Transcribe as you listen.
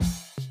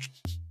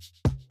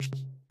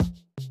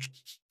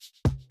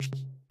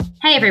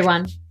Hey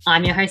everyone,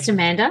 I'm your host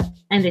Amanda,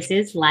 and this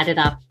is Light It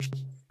Up.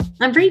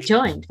 I'm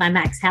rejoined by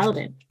Max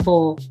Halden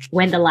for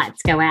When the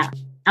Lights Go Out,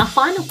 our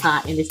final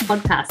part in this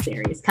podcast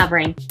series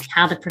covering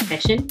how the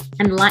profession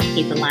and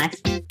lightkeeper life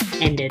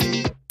ended.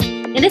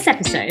 In this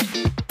episode,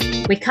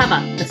 we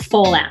cover the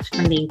fallout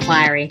from the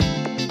inquiry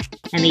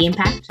and the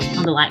impact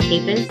on the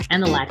lightkeepers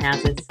and the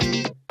lighthouses.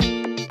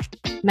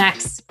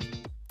 Max,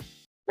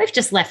 we've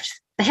just left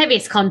the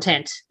heaviest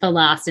content for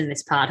last in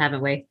this part,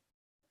 haven't we?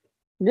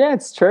 Yeah,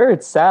 it's true.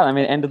 It's sad. I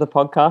mean, end of the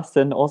podcast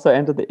and also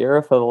end of the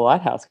era for the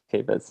lighthouse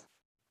keepers.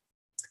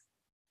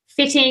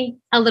 Fitting,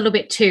 a little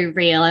bit too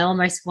real. I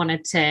almost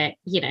wanted to,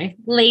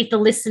 leave the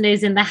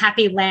listeners in the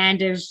happy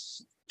land of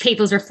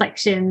people's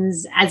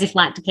reflections as if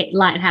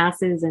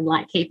lighthouses and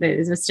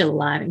lightkeepers were still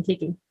alive and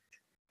kicking.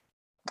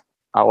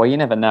 Oh, well, you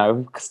never know.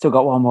 We've still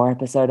got one more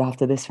episode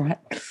after this, right?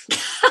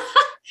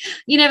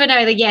 You never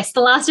know that, yes,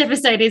 the last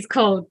episode is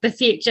called The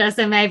Future,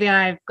 so maybe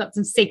I've got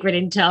some secret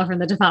intel from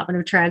the Department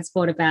of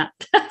Transport about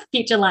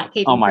future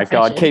lightkeeping. Oh, my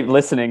profession. God, keep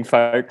listening,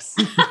 folks.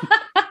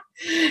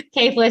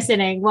 Keep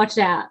listening. Watch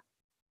out.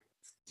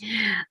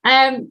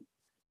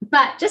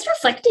 But just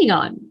reflecting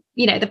on,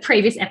 the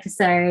previous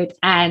episode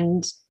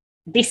and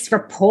this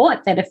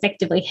report that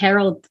effectively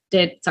heralded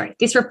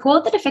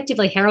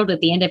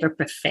the end of a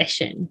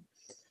profession.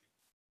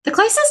 The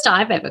closest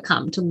I've ever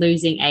come to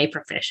losing a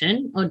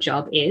profession or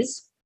job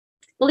is,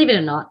 believe it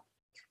or not,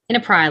 in a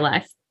prior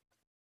life,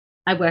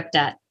 I worked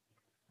at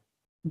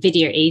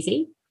Video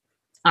Easy,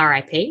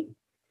 RIP,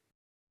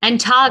 and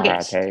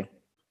Target, RIP.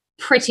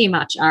 Pretty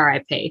much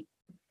RIP.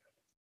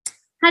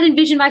 Had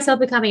envisioned myself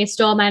becoming a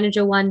store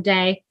manager one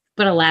day,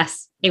 but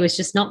alas, it was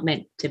just not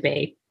meant to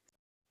be.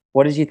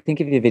 What did you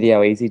think of your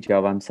Video Easy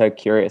job? I'm so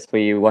curious. Were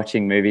you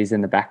watching movies in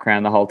the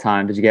background the whole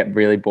time? Did you get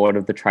really bored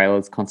of the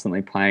trailers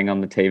constantly playing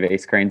on the TV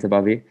screens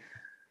above you?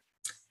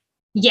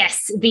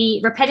 Yes, the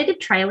repetitive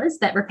trailers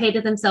that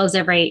repeated themselves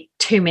every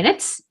 2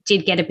 minutes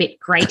did get a bit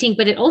grating,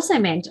 but it also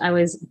meant I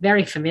was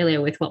very familiar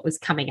with what was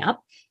coming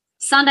up.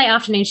 Sunday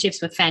afternoon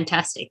shifts were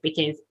fantastic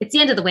because it's the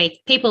end of the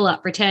week. People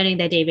are returning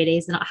their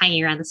DVDs. They're not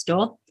hanging around the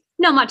store.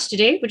 Not much to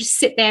do. We'll just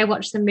sit there,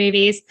 watch some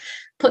movies,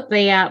 put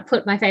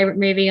my favorite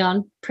movie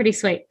on. Pretty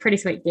sweet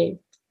gig.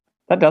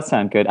 That does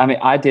sound good. I mean,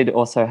 I did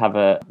also have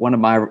one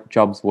of my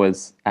jobs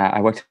was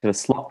I worked at a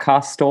slot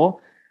car store.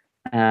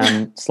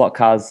 Slot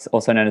cars,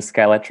 also known as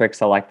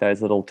Scalextrics, are like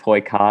those little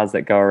toy cars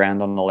that go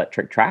around on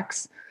electric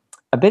tracks.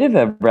 A bit of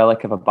a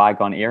relic of a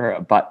bygone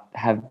era, but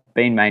have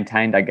been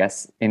maintained, I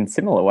guess, in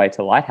similar way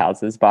to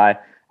lighthouses by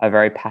a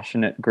very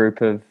passionate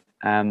group of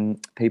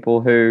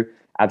people who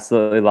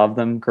absolutely love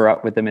them, grew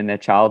up with them in their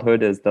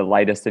childhood as the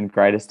latest and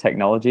greatest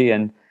technology,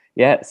 and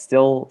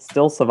still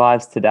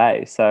survives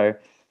today. So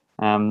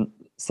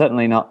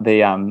certainly not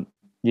the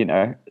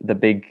the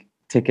big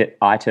ticket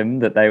item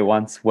that they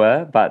once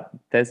were, but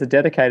there's a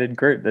dedicated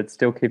group that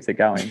still keeps it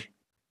going.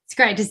 It's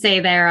great to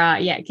see they're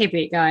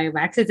keeping it going,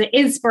 Max. It's an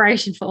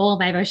inspiration for all.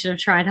 Maybe I should have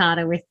tried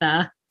harder with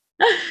DVDs.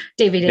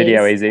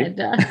 Video Easy. And,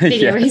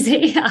 Video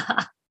Easy.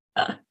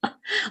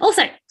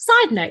 Also,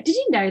 side note, did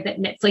you know that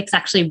Netflix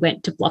actually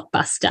went to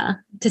Blockbuster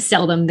to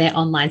sell them their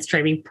online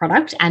streaming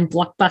product, and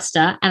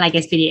Blockbuster and I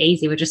guess Video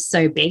Easy were just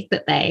so big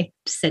that they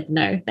said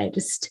no. They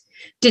just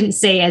didn't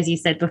see, as you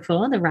said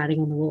before, the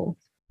writing on the wall.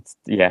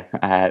 Yeah,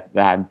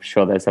 I'm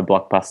sure there's a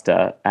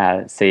Blockbuster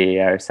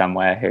CEO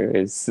somewhere who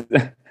is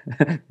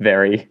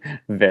very,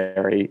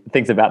 very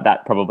thinks about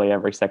that probably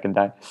every second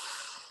day.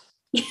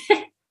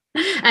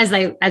 as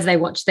they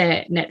watch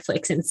their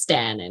Netflix and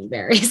Stan and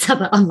various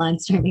other online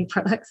streaming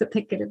products that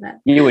they're good at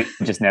that. You would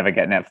just never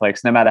get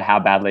Netflix, no matter how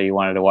badly you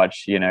wanted to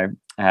watch,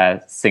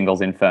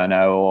 Singles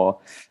Inferno or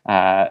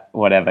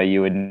whatever.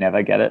 You would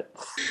never get it.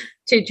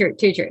 Too true.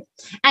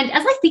 And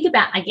as I think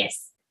about, I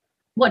guess,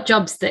 what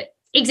jobs that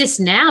exist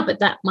now, but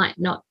that might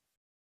not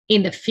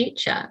in the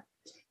future,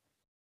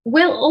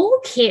 will all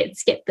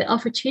kids get the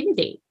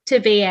opportunity to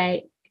be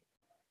a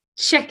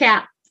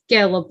checkout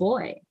girl or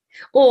boy,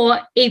 or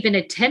even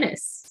a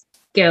tennis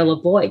girl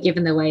or boy,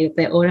 given the way that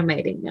they're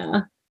automating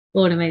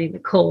the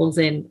calls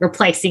and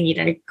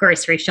replacing,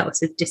 grocery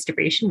shops with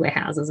distribution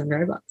warehouses and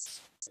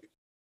robots?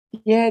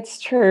 Yeah,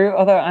 it's true.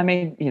 Although, I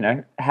mean,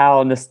 I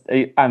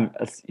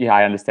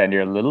understand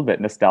you're a little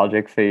bit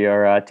nostalgic for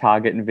your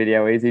Target and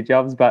Video Easy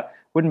jobs, but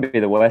wouldn't be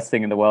the worst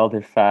thing in the world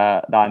if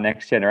our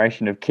next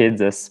generation of kids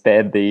are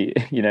spared the,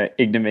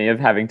 ignominy of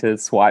having to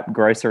swipe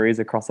groceries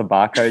across a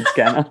barcode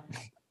scanner.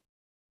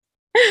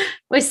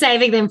 We're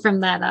saving them from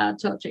that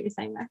torture, you're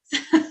saying, Max.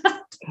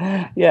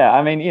 Yeah,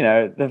 I mean,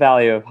 the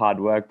value of hard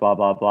work, blah,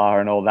 blah, blah,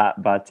 and all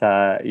that. But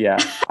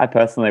I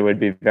personally would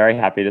be very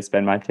happy to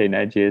spend my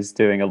teenage years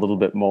doing a little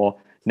bit more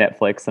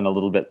Netflix and a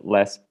little bit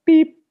less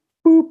beep,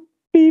 boop,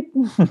 beep.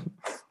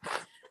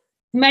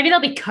 Maybe they'll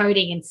be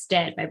coding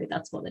instead. Maybe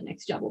that's what the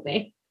next job will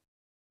be.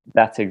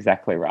 That's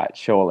exactly right,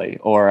 surely.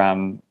 Or,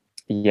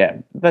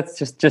 that's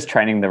just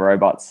training the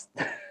robots.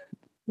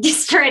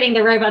 Just training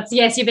the robots.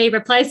 Yes, you'll be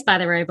replaced by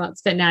the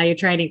robots, but now you're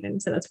training them.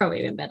 So that's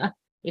probably even better.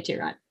 You're too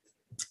right.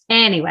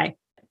 Anyway,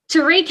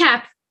 to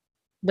recap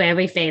where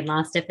we've been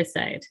last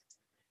episode,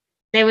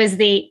 There was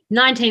the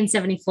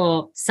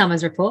 1974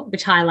 Summers Report,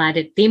 which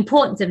highlighted the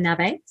importance of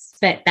navgates,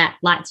 but that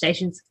light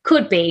stations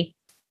could be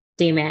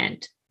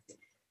demanned.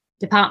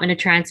 Department of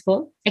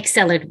Transport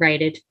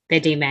accelerated their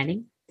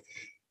demanning.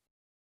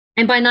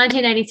 And by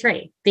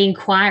 1983, the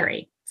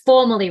inquiry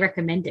formally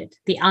recommended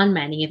the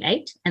unmanning of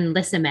 8 and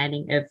lesser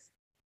manning of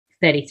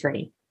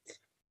 33.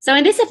 So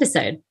in this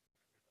episode,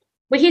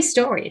 we hear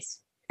stories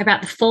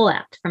about the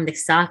fallout from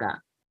this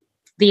saga,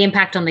 the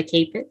impact on the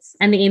keepers,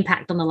 and the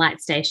impact on the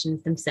light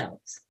stations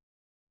themselves.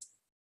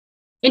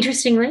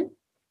 Interestingly,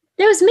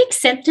 there was mixed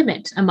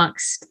sentiment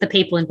amongst the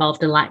people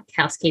involved in the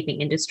lighthouse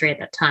keeping industry at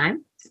that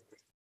time.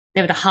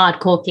 There were the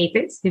hardcore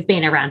keepers who've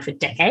been around for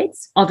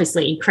decades,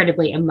 obviously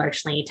incredibly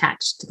emotionally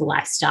attached to the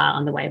lifestyle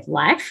and the way of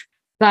life.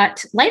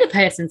 But later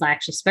persons I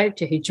actually spoke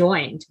to who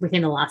joined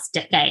within the last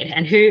decade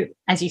and who,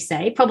 as you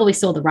say, probably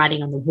saw the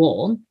writing on the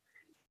wall,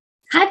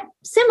 had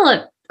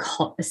similar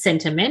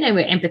sentiment and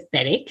were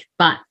empathetic,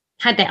 but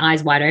had their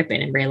eyes wide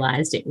open and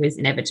realised it was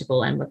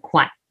inevitable and were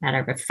quite matter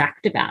of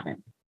fact about it.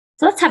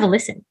 So let's have a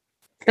listen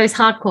to those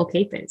hardcore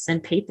keepers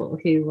and people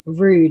who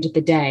rued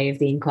the day of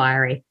the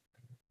inquiry.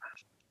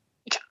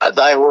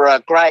 They were a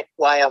great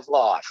way of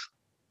life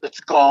that's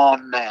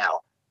gone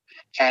now,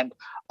 and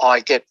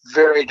I get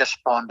very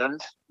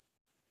despondent.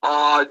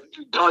 I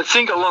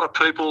think a lot of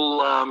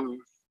people are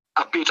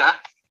bitter.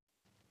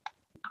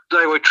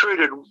 They were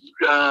treated,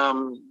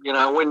 when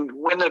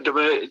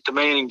the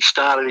demanding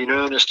started in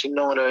earnest in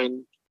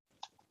from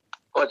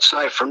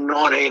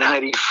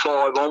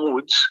 1985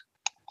 onwards,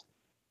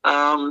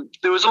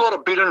 there was a lot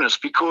of bitterness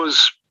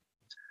because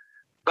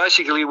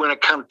basically when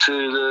it comes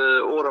to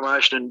the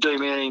automation and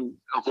demanning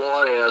of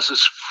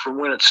lighthouses from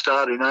when it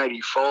started in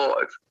 85,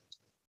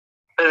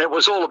 and it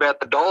was all about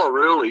the dollar,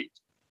 really.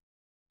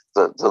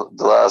 The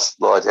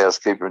last lighthouse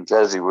keeper in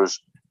Tassie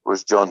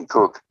was John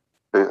Cook,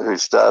 who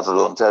started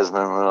on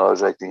Tasman when I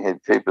was acting head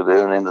keeper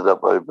there and ended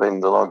up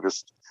being the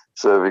longest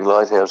serving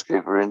lighthouse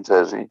keeper in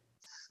Tassie.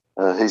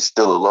 He's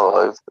still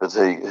alive, but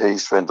he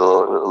spent a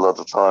lot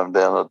of time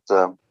down at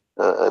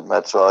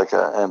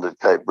Matsyka and at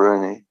Cape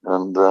Bruni,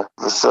 and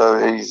so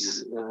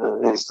he's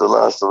the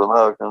last of the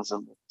Mohicans,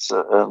 and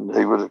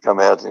he would have come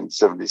out in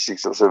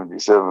 76 or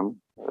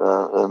 77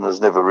 and has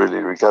never really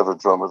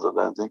recovered from it, I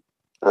don't think.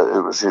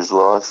 It was his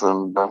life,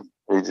 and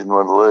he didn't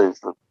want to leave,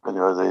 but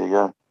anyway, there you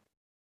go.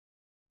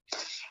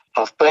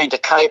 I've been to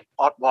Cape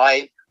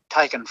Otway,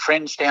 taken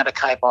friends down to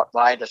Cape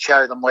Otway to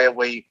show them where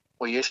we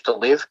used to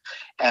live,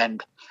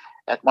 and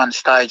at one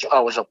stage I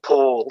was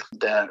appalled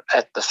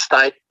at the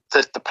state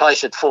that the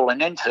place had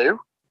fallen into.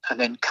 And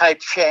then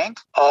Cape Shank,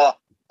 I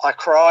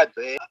cried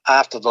there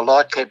after the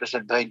lightkeepers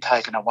had been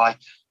taken away.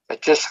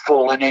 It just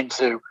fallen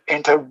into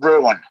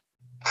ruin.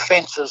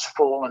 Fences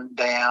fallen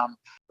down,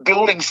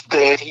 buildings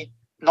dirty,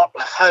 not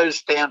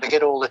hosed down to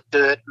get all the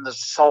dirt and the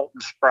salt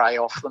and spray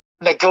off them.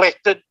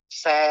 Neglected,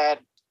 sad,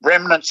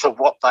 remnants of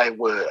what they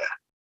were.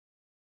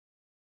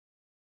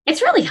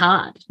 It's really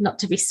hard not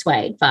to be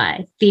swayed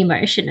by the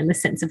emotion and the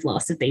sense of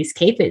loss of these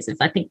keepers.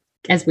 I think,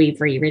 as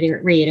we've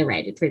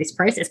reiterated through this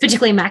process,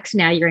 particularly Max,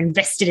 now you're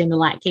invested in the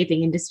light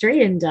keeping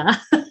industry and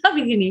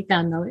with your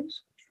newfound knowledge.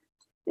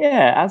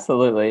 Yeah,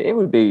 absolutely. It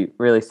would be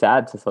really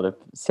sad to sort of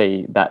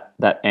see that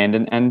end,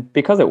 and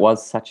because it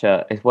was such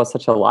a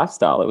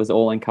lifestyle. It was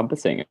all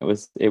encompassing.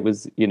 It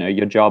was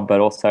your job, but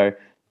also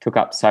took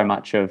up so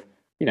much of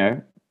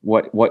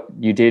what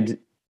you did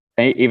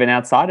even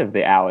outside of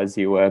the hours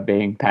you were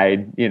being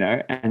paid.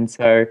 And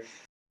so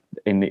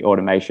in the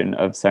automation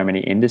of so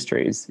many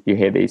industries, you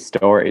hear these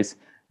stories.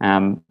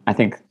 I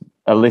think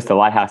at least the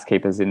lighthouse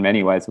keepers in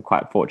many ways were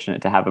quite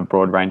fortunate to have a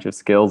broad range of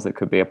skills that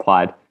could be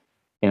applied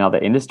in other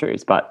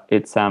industries, but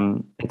it's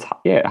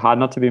hard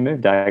not to be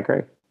moved. I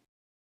agree.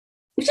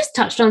 We've just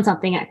touched on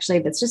something actually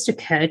that's just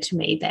occurred to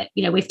me that,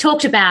 we've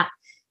talked about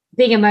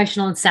being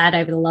emotional and sad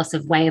over the loss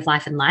of way of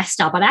life and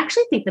lifestyle, but I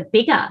actually think the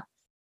bigger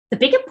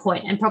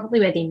point, and probably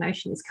where the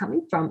emotion is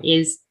coming from,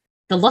 is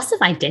the loss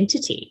of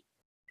identity,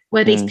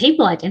 where these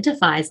people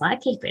identify as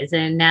lightkeepers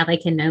and now they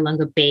can no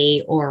longer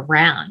be or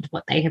around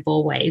what they have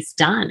always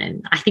done.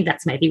 And I think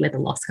that's maybe where the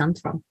loss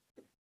comes from.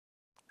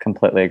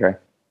 Completely agree.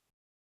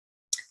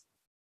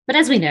 But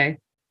as we know,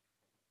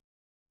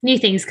 new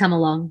things come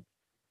along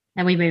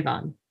and we move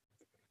on.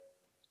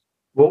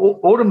 Well,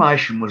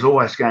 automation was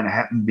always going to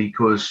happen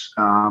because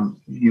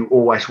you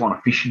always want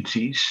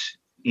efficiencies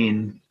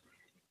in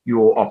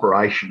your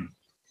operation.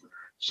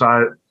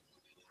 So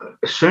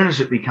as soon as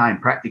it became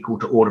practical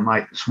to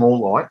automate the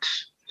small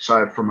lights,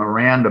 so from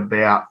around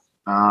about,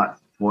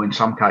 in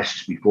some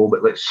cases before,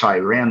 but let's say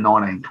around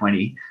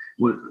 1920,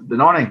 the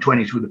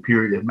 1920s were the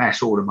period of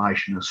mass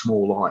automation of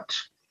small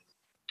lights.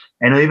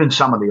 And even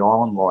some of the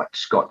island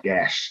lights got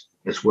gas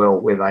as well,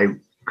 where they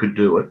could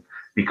do it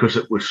because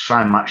it was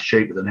so much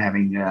cheaper than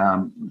having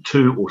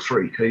 2 or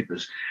 3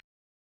 keepers.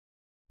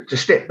 To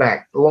step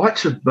back,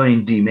 lights have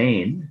been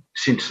demand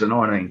since the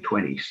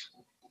 1920s.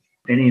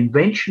 An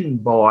invention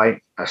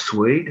by a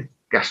Swede,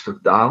 Gustav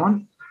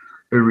Dalén,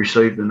 who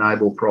received the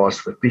Nobel Prize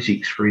for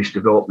Physics for his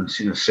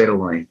developments in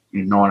acetylene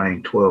in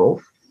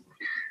 1912,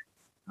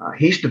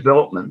 His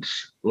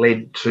developments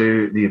led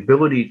to the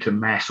ability to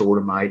mass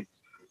automate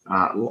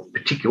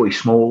particularly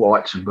small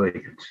lights and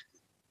beacons.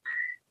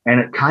 And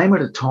it came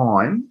at a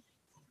time,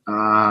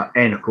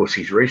 and of course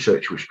his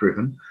research was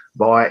driven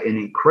by an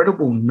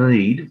incredible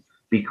need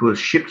because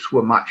ships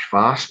were much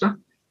faster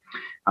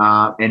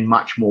and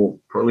much more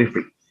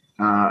prolific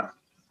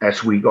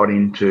as we got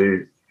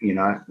into, the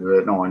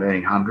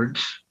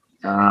 1900s.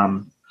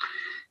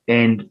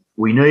 And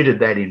we needed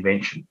that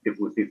invention.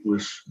 It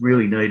was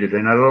really needed,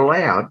 and it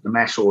allowed the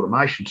mass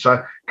automation.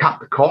 So cut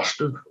the cost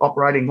of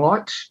operating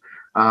lights.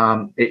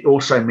 It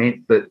also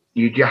meant that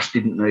you just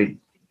didn't need,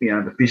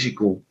 the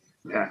physical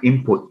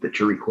input that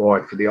you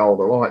required for the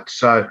older lights.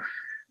 So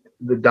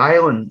the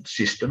Dalen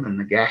system and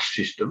the gas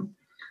system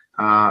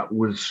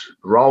was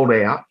rolled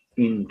out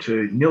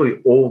into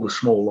nearly all the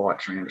small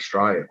lights around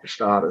Australia, for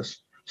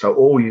starters. So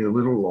all your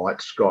little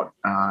lights got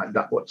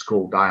what's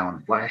called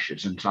Dalen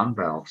flashes and sun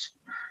valves.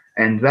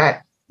 And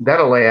that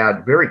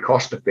allowed very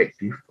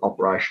cost-effective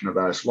operation of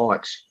those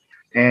lights.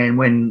 And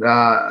when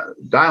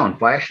Dalen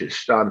flashes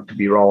started to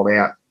be rolled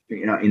out,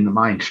 in the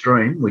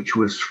mainstream, which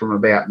was from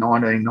about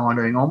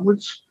 1919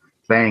 onwards,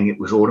 bang, it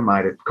was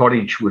automated.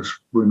 Cottage was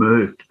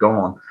removed,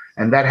 gone.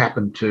 And that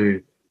happened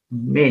to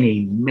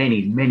many,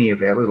 many, many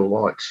of our little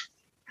lights.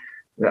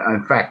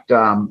 In fact,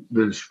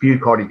 there's few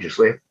cottages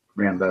left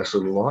around those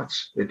little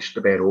lights. They're just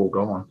about all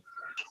gone.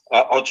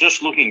 I was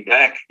just looking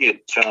back at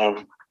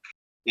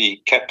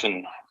the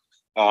Captain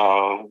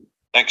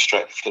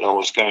extract that I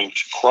was going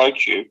to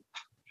quote you.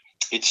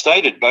 It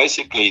stated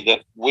basically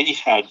that we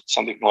had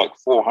something like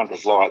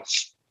 400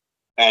 lights,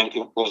 and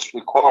it was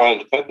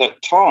required at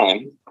that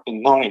time,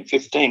 in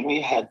 1915,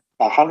 we had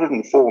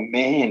 104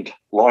 manned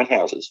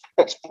lighthouses.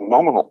 That's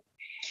phenomenal.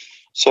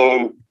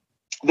 So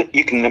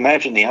you can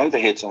imagine the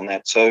overheads on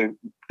that. So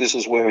this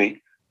is where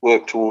we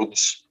work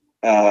towards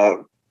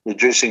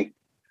reducing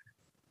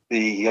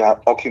the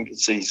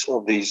occupancies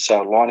of these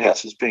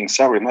lighthouses being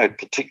so remote,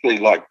 particularly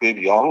like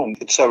Booby Island.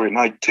 It's so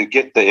remote to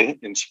get there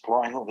in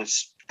supplying all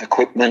this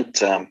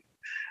equipment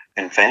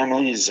and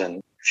families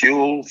and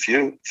fuel,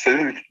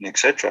 food,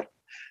 etc.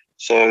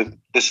 So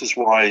this is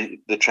why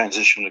the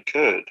transition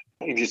occurred.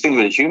 If you think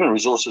that human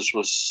resources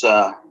was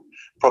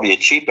probably a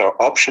cheaper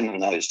option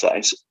in those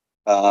days,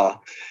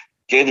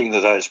 getting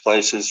to those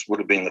places would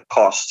have been the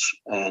costs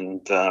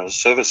and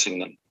servicing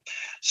them.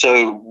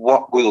 So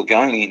what we're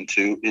going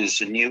into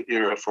is a new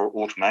era for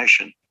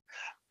automation.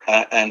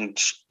 And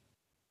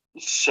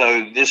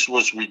so this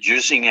was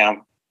reducing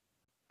our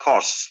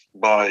costs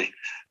by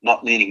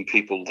not needing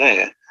people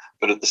there.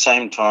 But at the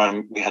same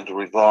time, we had to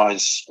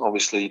revise,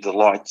 obviously, the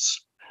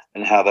lights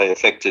and how they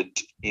affected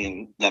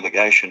in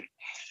navigation.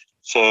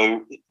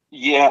 So,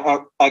 yeah,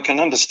 I can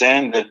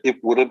understand that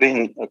it would have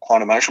been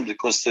quite emotional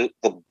because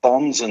the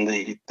bonds and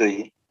the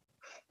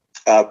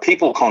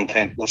people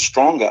content was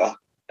stronger.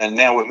 And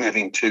now we're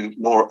moving to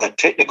more a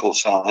technical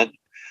side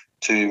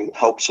to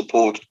help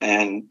support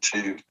and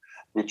to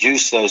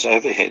reduce those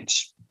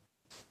overheads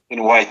in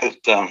a way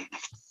that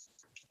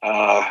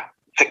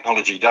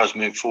technology does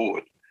move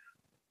forward.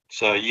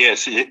 So,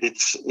 yes,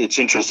 it's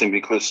interesting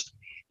because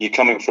you're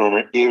coming from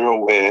an era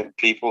where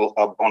people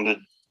are bonded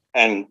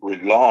and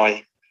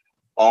rely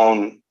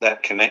on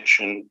that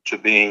connection to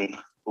being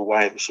a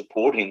way of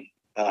supporting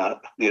the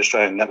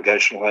Australian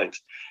navigational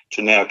aids,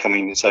 to now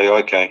coming and say,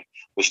 okay,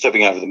 we're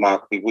stepping over the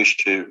mark. We wish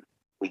to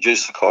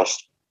reduce the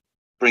cost,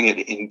 bring it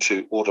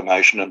into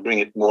automation and bring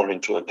it more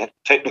into a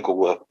technical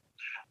work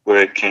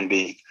where it can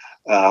be,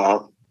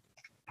 let's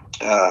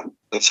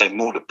say,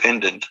 more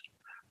dependent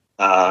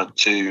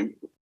to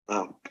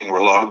being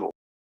reliable.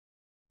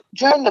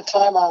 During the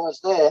time I was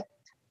there,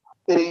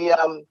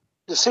 the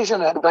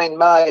decision had been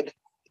made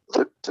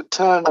to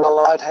turn the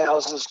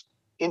lighthouses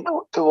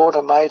into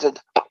automated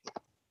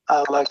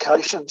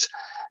locations,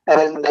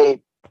 and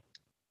the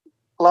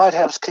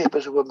lighthouse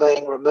keepers were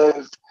being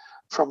removed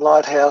from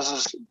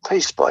lighthouses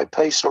piece by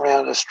piece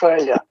around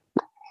Australia.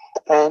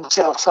 And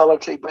South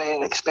Solitary being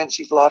an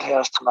expensive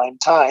lighthouse to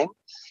maintain,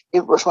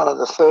 it was one of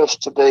the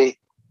first to be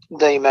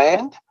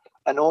demanned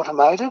and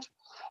automated.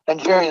 And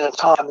during the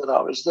time that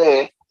I was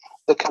there,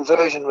 the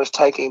conversion was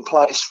taking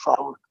place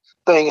from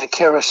being a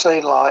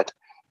kerosene light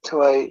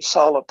to a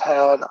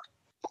solar-powered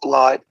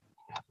light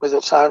with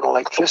its own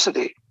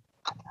electricity.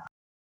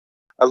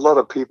 A lot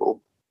of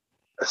people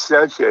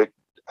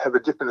have a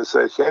different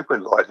association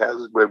with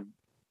lighthouses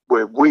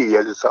where we,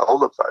 as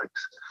older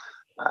folks,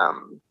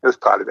 it was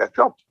part of our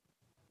job.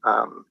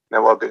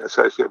 Now, I've been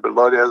associated with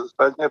lighthouses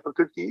now for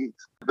 50 years.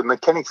 The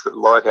mechanics at the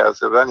lighthouse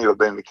have only ever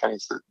been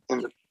mechanics that in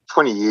the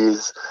 20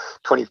 years,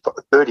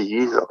 30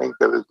 years, I think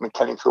there was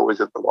mechanics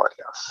always at the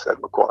lighthouse at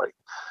Macquarie.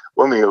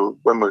 When we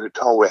were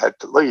told we had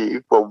to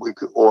leave, well, we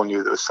all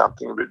knew there was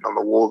something written on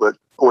the wall that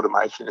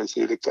automation is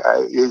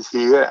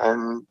here,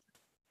 and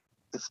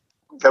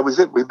that was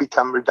it. We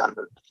become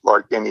redundant,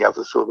 like any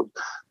other sort of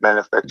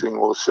manufacturing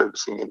or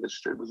servicing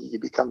industry. You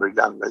become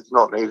redundant. It's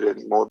not needed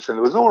anymore. So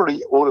there was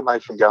already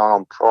automation going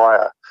on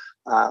prior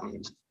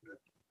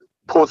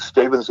Port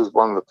Stephens was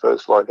one of the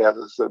first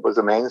lighthouses that was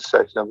a man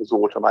station that was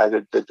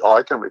automated that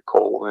I can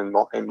recall in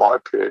my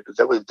period.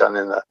 That was done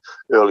in the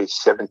early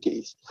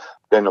 70s.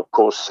 Then, of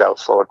course, South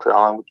Solitary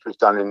Island, which was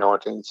done in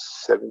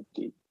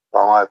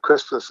 1975.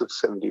 Christmas of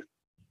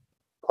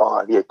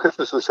 75. Yeah,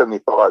 Christmas of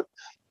 75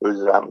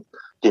 was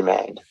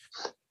demand.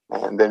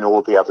 And then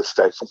all the other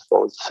stations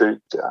followed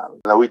suit.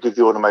 We did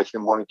the automation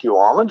in Montague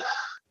Island,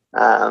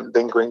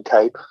 then Green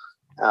Cape,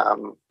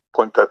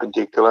 Point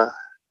Perpendicular,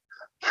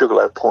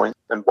 Sugarloaf Point,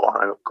 and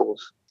Byron, of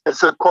course.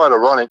 It's quite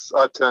ironic.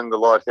 I turned the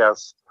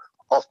lighthouse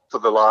off for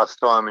the last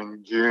time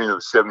in June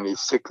of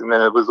 76, and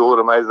then it was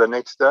automated the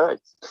next day.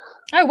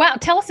 Oh, wow.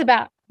 Tell us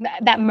about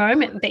that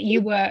moment that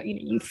you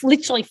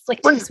literally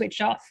flicked the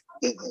switch off.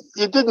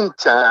 You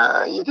didn't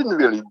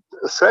really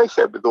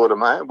associate with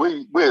automation.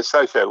 We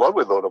associate a lot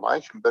with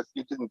automation, but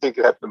you didn't think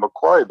it happened to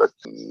Macquarie. But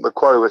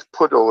Macquarie was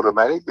put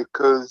automatic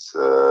because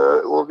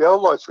all the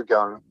old lights were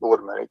going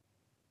automatic.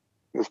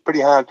 It was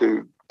pretty hard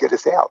to get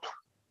us out.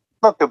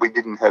 Not that we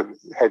didn't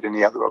had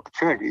any other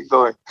opportunities.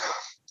 I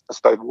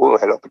suppose we all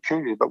had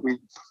opportunities, but we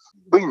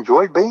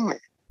enjoyed being there.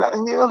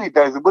 In the early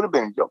days, it would have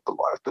been a job for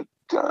life, but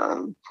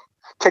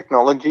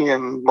technology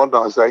and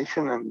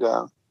modernisation and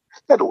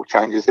that all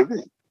changes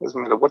everything.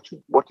 Doesn't matter what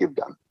you've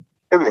done.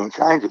 Everything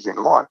changes in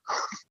life.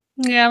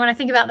 Yeah, when I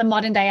think about the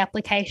modern day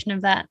application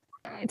of that,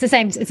 it's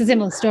a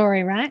similar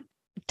story, right?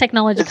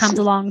 Technology comes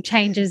along,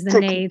 changes the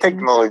needs.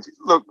 Technology.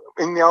 Look,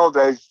 in the old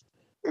days,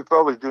 if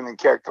I was doing a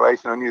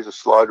calculation, I'd use a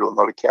slide rule,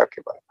 not a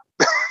calculator.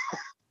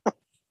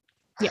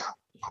 Yeah.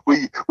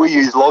 We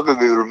use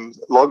logarithm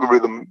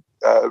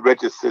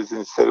registers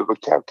instead of a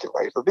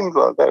calculator. Things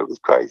like that. It was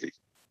crazy.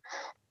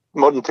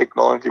 Modern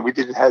technology, we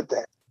didn't have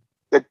that.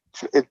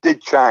 It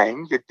did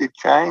change.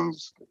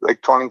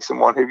 Electronics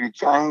and what have you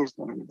changed,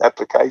 and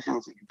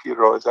applications and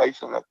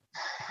computerisation that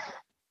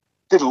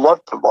did a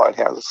lot for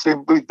lighthouses. See,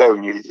 they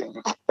were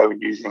using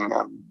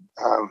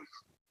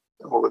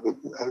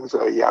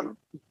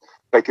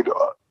they could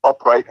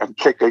operate and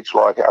check each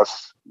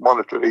lighthouse,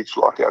 monitor each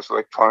lighthouse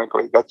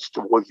electronically. That's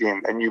towards the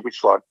end. They knew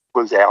which light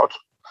was out.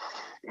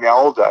 In the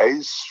old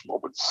days,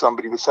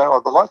 somebody would say,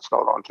 "Oh, the light's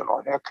not on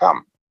tonight. How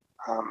come?"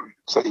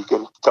 So you get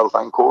a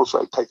telephone call,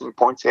 say taking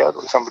points out,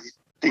 or somebody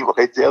dingle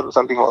heads out, or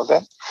something like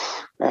that,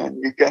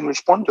 and you can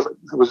respond to it.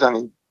 It was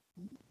only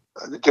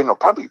the general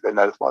public that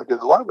notified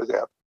that the light was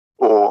out,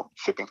 or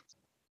shipping.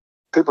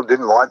 People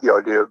didn't like the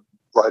idea of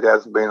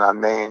lighthouses being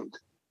unmanned,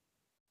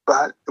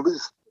 but it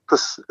was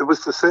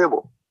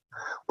foreseeable.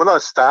 When I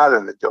started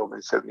in the job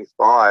in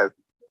 75,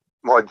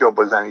 my job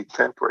was only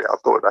temporary. I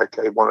thought,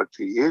 okay, 1 or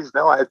 2 years.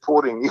 No, I had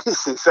 14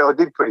 years, so I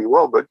did pretty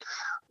well, but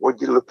we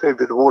did a fair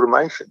bit of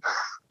automation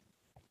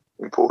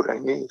in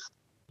 14 years.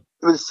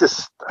 It was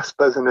just, I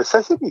suppose, a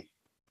necessity.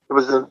 It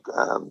was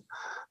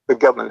the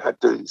government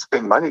had to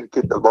spend money to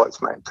keep the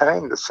lights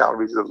maintained, the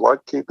salaries of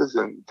light keepers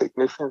and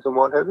technicians and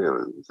what have you.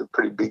 It was a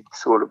pretty big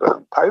sort of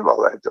a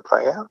payroll they had to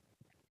pay out.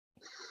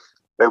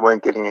 They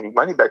weren't getting any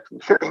money back from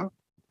shipping.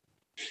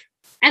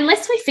 And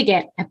lest we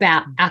forget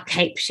about our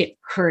Cape Ship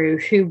crew,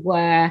 who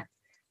were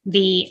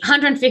the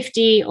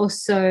 150 or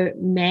so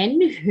men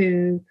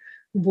who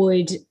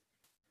would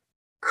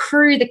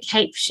crew the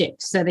Cape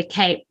ships, so the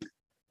Cape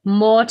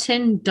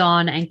Morton,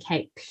 Don, and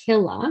Cape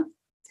Pillar,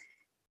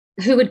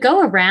 who would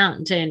go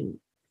around and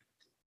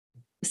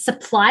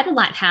supply the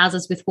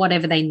lighthouses with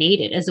whatever they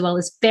needed, as well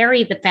as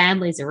ferry the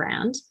families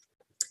around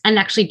and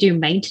actually do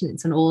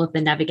maintenance on all of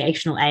the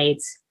navigational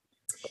aids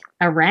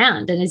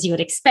around. And as you would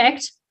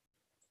expect,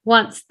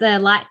 once the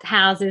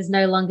lighthouses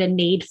no longer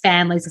need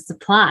families or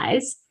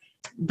supplies,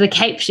 the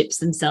Cape ships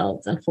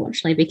themselves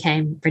unfortunately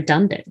became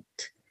redundant.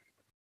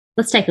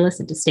 Let's take a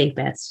listen to Steve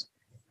Best.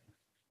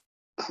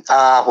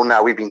 Well,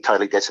 no, we've been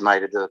totally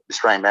decimated. The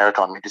Australian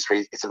maritime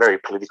industry, it's a very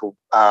political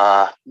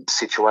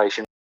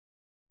situation.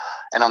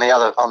 And on the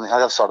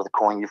other side of the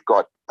coin, you've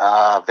got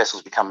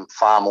vessels become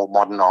far more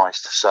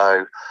modernised.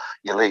 So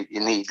you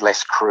need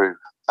less crew.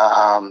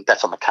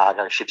 That's on the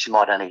cargo ships. You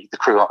might only, the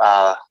crew,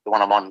 the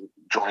one I'm on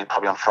joining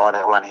probably on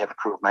Friday, will only have a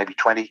crew of maybe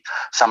 20.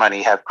 Some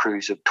only have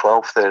crews of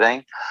 12,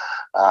 13.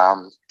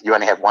 You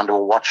only have one to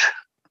a watch.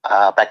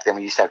 Back then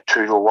we used to have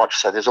two to a watch.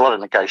 So there's a lot of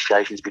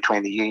negotiations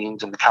between the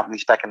unions and the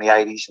companies back in the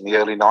 80s and the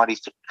early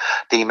 90s to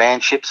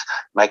demand ships,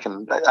 make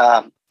them,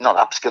 not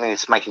upskilling,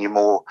 it's making you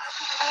more,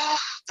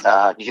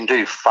 you can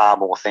do far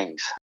more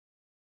things.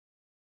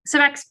 So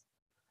Max,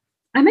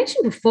 I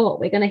mentioned before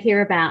we're going to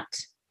hear about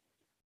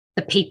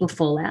the people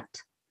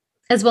fallout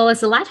as well as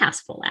the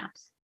lighthouse fallout.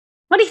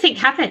 What do you think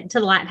happened to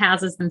the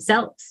lighthouses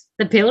themselves,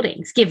 the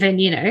buildings, given,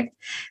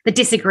 the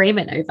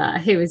disagreement over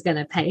who was going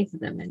to pay for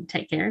them and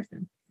take care of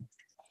them?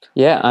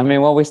 Yeah, I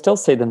mean, well, we still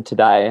see them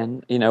today.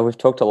 And, we've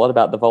talked a lot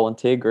about the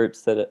volunteer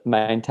groups that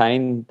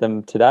maintain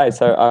them today.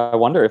 So I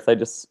wonder if they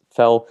just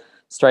fell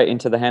straight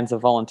into the hands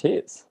of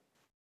volunteers.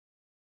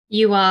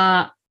 You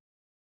are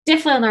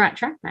definitely on the right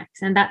track,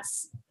 Max. And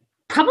that's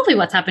probably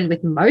what's happened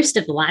with most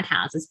of the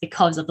lighthouses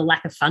because of the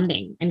lack of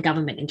funding and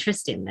government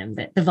interest in them,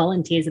 that the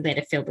volunteers are there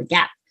to fill the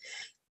gap.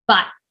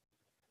 But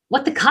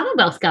what the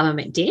Commonwealth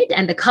government did,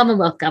 and the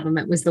Commonwealth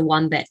government was the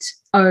one that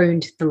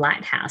owned the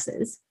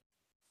lighthouses,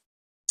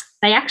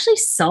 they actually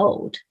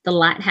sold the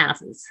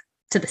lighthouses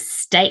to the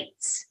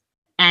states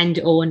and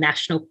or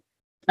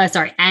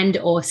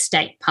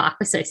state park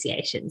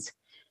associations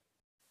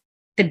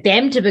for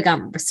them to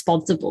become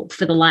responsible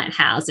for the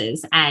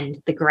lighthouses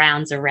and the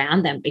grounds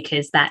around them,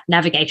 because that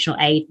navigational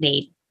aid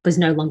need was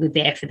no longer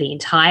there for the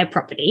entire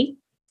property.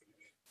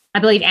 I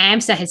believe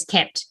AMSA has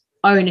kept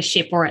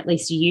ownership, or at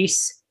least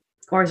use,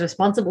 or is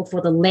responsible for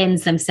the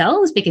lens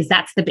themselves, because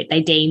that's the bit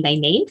they deem they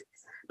need.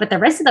 But the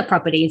rest of the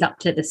property is up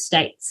to the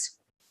states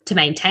to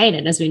maintain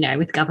it, as we know,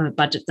 with government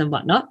budgets and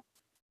whatnot.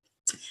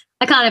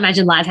 I can't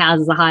imagine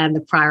lighthouses are high on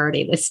the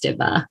priority list of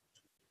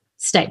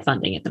state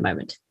funding at the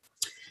moment.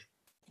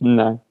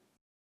 No.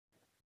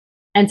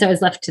 And so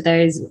it's left to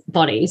those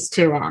bodies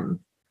to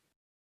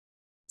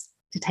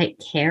take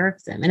care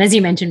of them. And as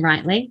you mentioned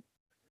rightly,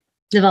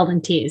 the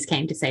volunteers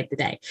came to save the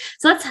day.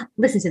 So let's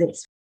listen to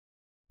this.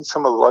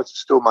 Some of the lights are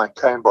still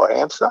maintained by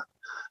AMSA.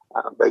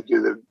 They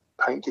do the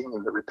painting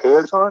and the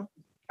repairs on it.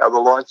 Other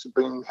lights have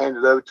been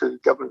handed over to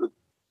government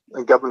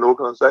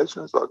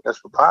organisations like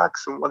national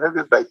parks and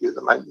whatever. They do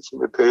the maintenance and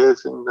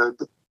repairs and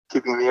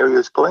keeping the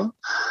areas clean.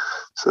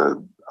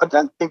 So I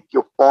don't think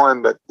you'll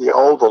find that the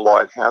older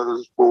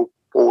lighthouses will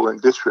fall in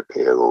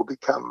disrepair or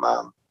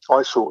become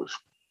eyesores.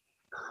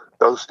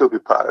 They'll still be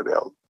part of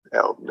our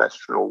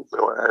national,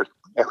 our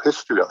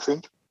history, I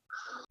think.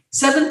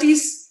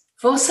 70s,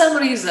 for some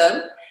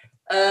reason,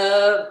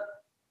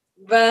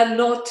 were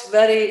not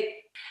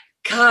very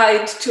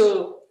kind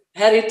to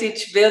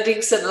heritage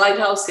buildings and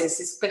lighthouses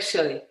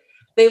especially.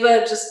 They were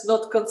just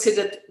not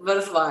considered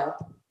worthwhile.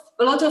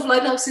 A lot of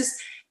lighthouses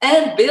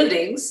and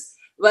buildings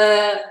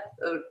were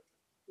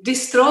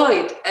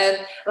destroyed. And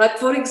like,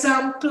 for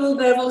example,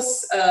 there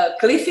was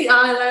Cliffy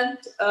Island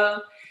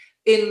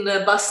in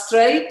Bass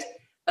Strait.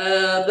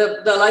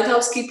 The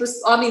lighthouse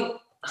keepers, I mean,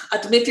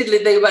 admittedly,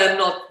 they were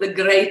not the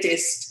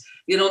greatest,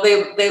 they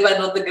were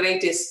not the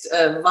greatest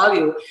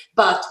value,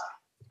 but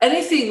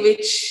anything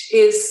which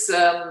is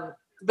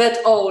that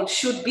old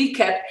should be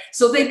kept.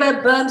 So they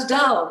were burned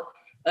down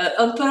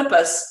on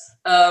purpose.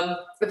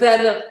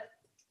 Then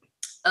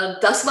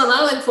Tasman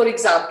Island, for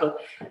example,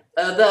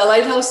 the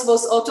lighthouse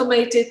was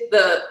automated,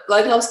 the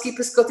lighthouse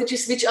keepers'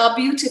 cottages, which are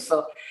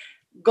beautiful,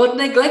 got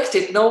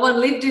neglected. No one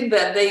lived in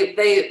them.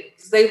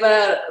 They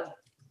were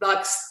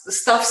like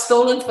stuff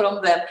stolen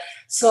from them.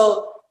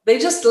 So they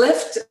just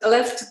left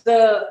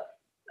the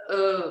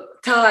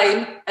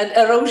time and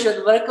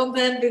erosion work on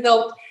them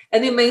without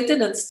any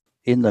maintenance.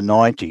 In the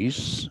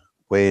 90s,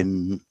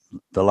 when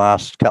the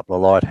last couple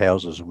of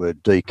lighthouses were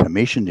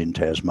decommissioned in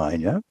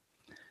Tasmania,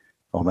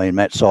 I mean,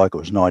 Matt Syker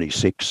was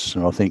 96,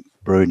 and I think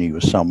Bruni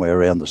was somewhere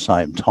around the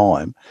same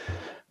time.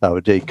 They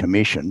were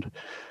decommissioned.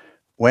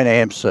 When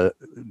AMSA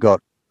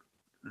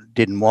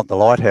didn't want the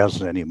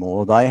lighthouses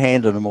anymore, they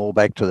handed them all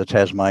back to the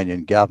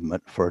Tasmanian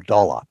government for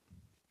 $1.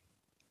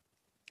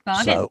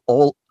 So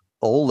all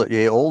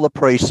the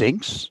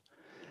precincts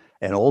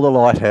and all the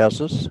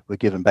lighthouses were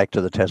given back to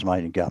the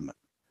Tasmanian government.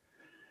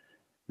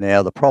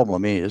 Now, the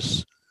problem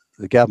is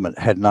the government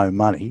had no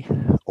money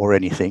or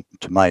anything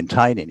to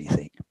maintain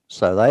anything.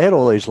 So they had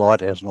all these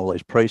lighthouses and all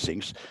these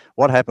precincts.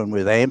 What happened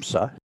with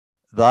AMSA,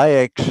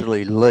 they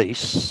actually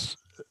lease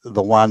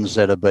the ones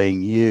that are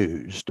being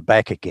used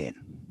back again.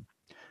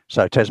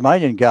 So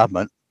Tasmanian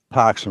government,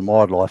 Parks and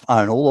Wildlife,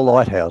 own all the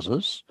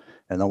lighthouses,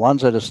 and the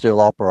ones that are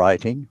still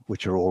operating,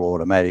 which are all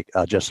automatic,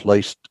 are just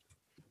leased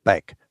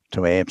back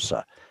to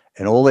AMSA.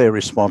 And all they're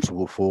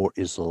responsible for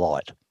is the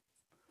light.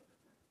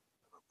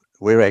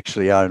 We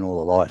actually own all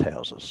the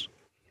lighthouses.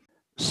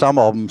 Some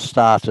of them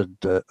started,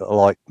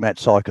 like Matt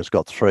Syker's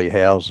got 3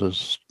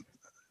 houses,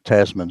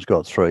 Tasman's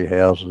got 3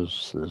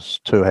 houses, there's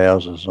 2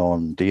 houses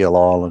on Deal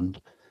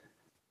Island,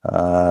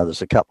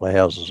 there's a couple of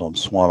houses on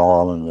Swan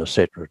Island,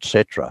 etc.,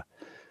 etc.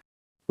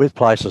 With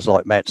places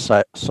like Matt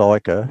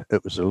Syker,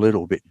 it was a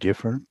little bit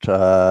different.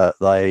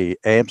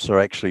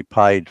 AMSA actually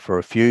paid for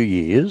a few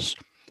years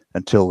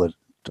until, I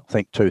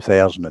think,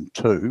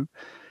 2002,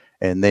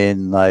 and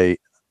then they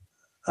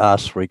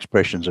asked for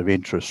expressions of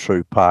interest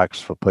through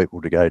parks for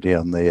people to go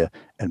down there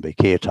and be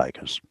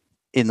caretakers.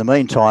 In the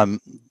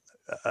meantime,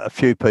 a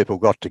few people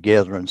got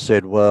together and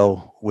said,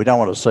 well, we don't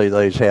want to see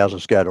these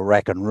houses go to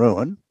rack and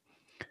ruin.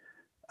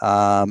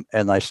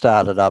 And they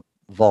started up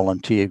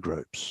volunteer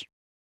groups.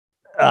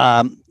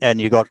 And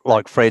you got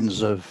like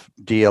Friends of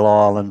Deal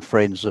Island,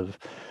 Friends of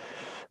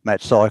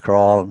Matt Syker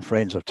Island,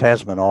 Friends of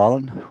Tasman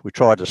Island. We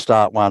tried to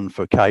start one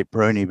for Cape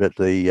Bruni, but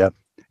the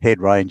head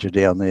ranger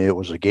down there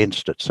was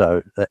against it,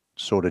 so that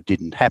sort of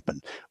didn't happen,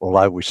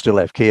 although we still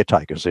have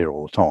caretakers there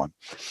all the time.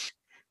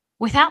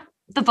 Without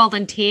the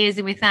volunteers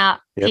and without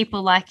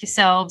people like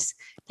yourselves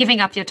giving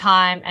up your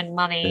time and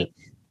money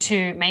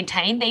to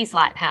maintain these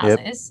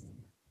lighthouses,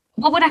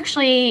 what would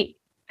actually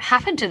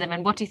happen to them,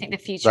 and what do you think the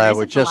future is? They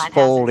would just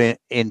fall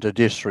into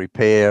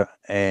disrepair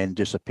and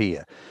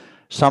disappear.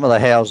 Some of the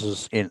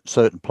houses in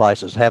certain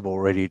places have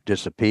already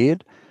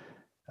disappeared.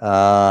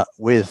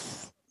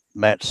 With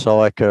Matt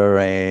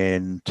Syker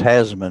and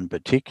Tasman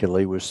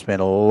particularly, we've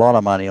spent a lot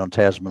of money on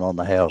Tasman on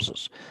the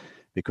houses,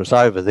 because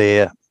over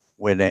there,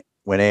 when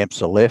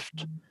amps are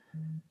left,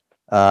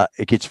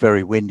 it gets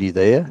very windy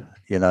there.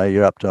 You know,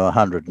 you're up to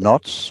 100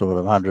 knots, sort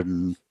of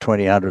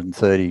 120,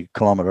 130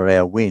 kilometre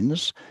hour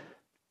winds.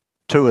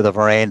 2 of the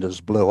verandas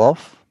blew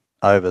off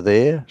over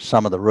there.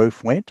 Some of the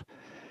roof went.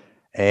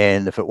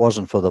 And if it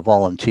wasn't for the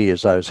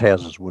volunteers, those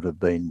houses would have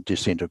been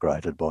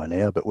disintegrated by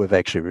now. But we've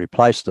actually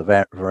replaced the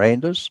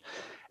verandas.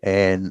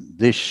 And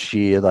this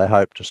year they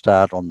hope to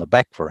start on the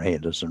back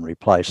verandas and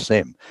replace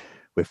them.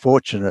 We're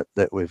fortunate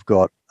that we've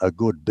got a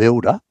good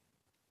builder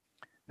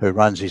who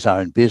runs his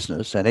own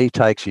business, and he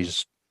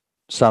takes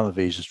some of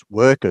his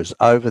workers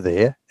over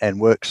there and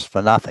works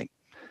for nothing,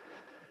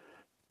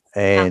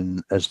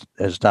 and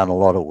has done a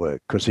lot of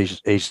work because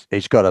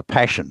he's got a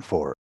passion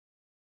for it.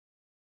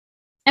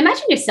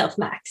 Imagine yourself,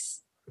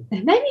 Max,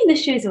 maybe in the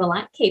shoes of a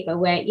lightkeeper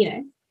where, you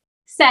know,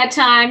 sad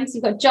times,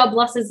 you've got job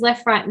losses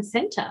left, right and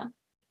centre.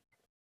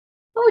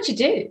 What would you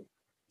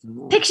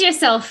do? Picture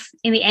yourself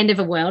in the end of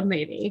a world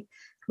movie.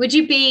 Would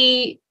you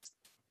be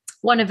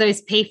one of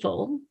those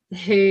people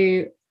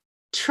who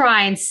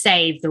try and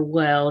save the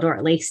world, or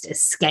at least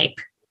escape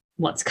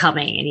what's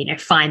coming, and, you know,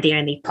 find the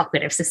only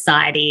pocket of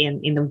society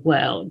in the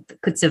world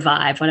that could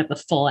survive whatever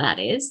fallout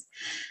is?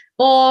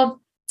 Or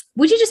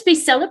would you just be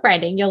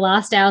celebrating your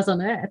last hours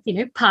on Earth, you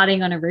know,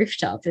 partying on a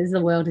rooftop as the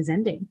world is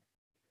ending?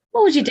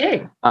 What would you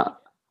do?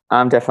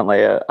 I'm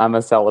definitely I'm a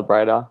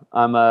celebrator.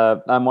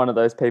 I'm one of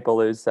those people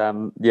who's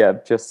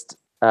just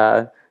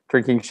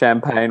drinking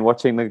champagne,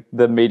 watching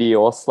the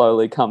meteor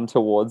slowly come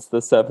towards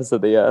the surface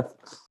of the Earth.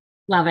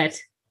 Love it.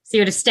 So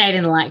you would have stayed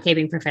in the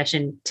lightkeeping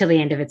profession till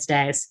the end of its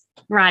days,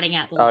 riding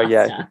out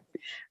the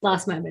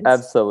last moments.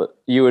 Absolutely.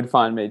 You would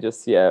find me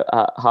just,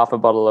 half a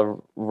bottle of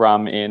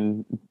rum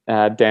in,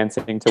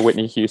 dancing to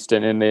Whitney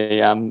Houston in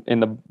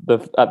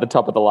the at the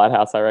top of the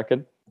lighthouse, I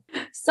reckon.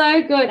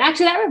 So good.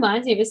 Actually, that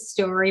reminds me of a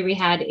story we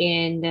had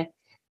in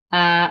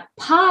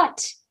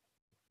part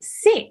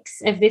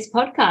 6 of this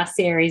podcast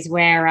series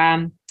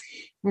where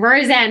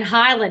Roseanne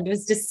Hyland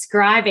was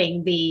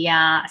describing the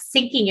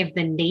sinking of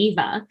the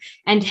Neva,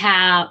 and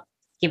how,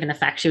 given the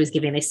fact she was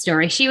giving this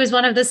story, she was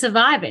one of the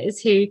survivors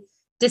who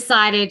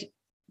decided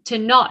to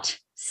not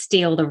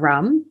steal the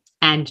rum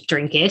and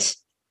drink it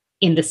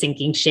in the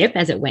sinking ship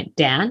as it went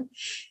down,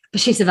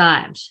 but she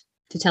survived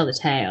to tell the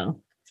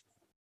tale.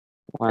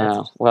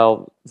 Wow.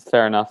 Well,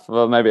 fair enough.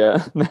 Well,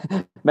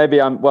 maybe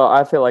I'm. Well,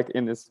 I feel like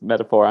in this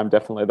metaphor, I'm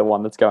definitely the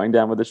one that's going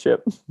down with the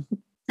ship.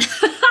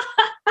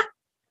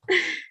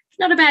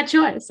 Not a bad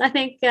choice. I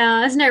think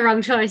there's no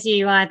wrong choice.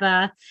 You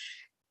either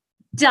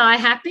die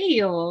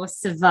happy or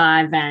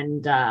survive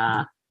and,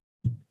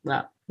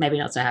 well, maybe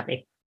not so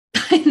happy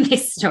in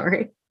this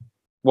story.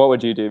 What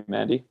would you do,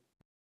 Mandy?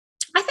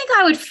 I think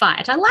I would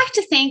fight. I like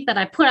to think that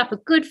I put up a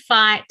good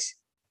fight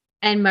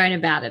and moan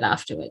about it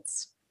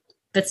afterwards,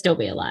 but still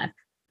be alive.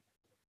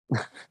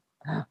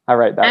 I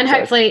rate that.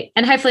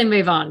 And hopefully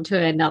move on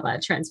to another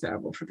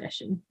transferable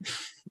profession.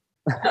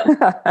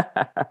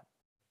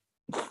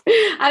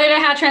 I don't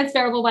know how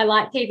transferable my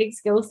lightkeeping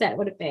skill set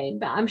would have been,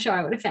 but I'm sure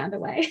I would have found a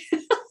way.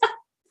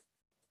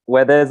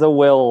 Where there's a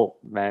will,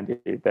 Mandy,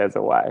 there's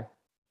a way.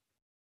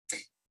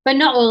 But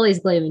not all is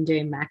gloom and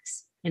doom,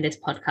 Max, in this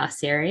podcast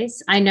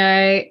series. I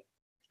know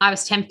I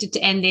was tempted to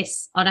end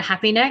this on a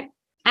happy note,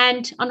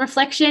 and on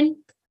reflection,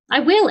 I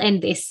will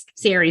end this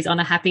series on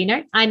a happy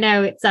note. I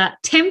know it's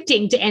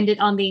tempting to end it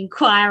on the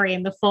inquiry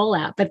and the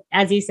fallout, but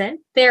as you said,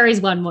 there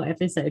is one more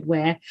episode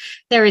where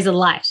there is a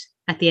light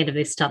at the end of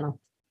this tunnel.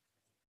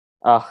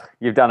 Oh,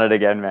 you've done it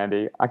again,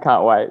 Mandy. I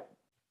can't wait.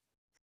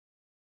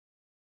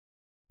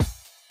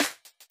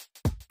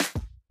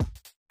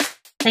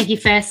 Thank you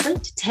firstly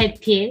to Ted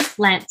Pearce,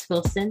 Lance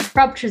Wilson,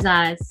 Rob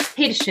Trezise,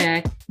 Peter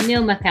Shirk,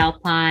 Neil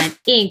McAlpine,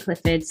 Ian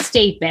Clifford,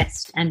 Steve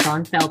Best and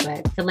Von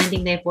Felberg for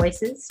lending their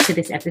voices to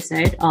this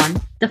episode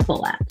on The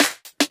Fallout.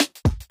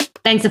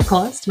 Thanks, of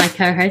course, to my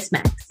co-host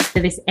Max for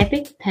this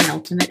epic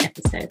penultimate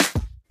episode.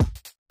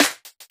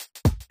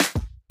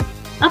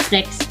 Up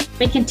next,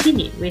 we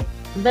continue with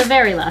the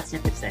very last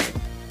episode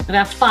of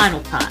our final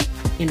part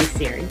in this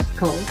series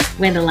called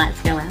When the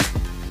Lights Go Out,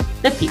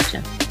 The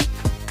Future.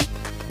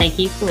 Thank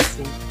you for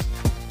listening.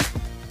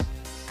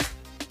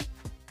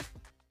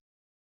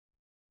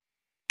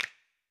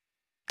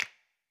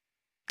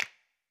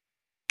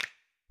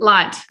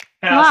 Light.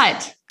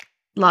 House.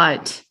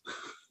 Light.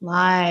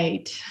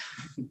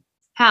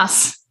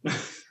 House.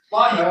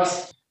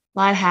 Lighthouse.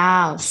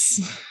 Lighthouse.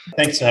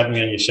 Thanks for having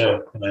me on your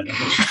show, Amanda.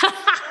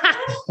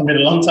 I've been a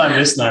long time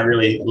listener. I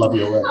really love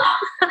your work.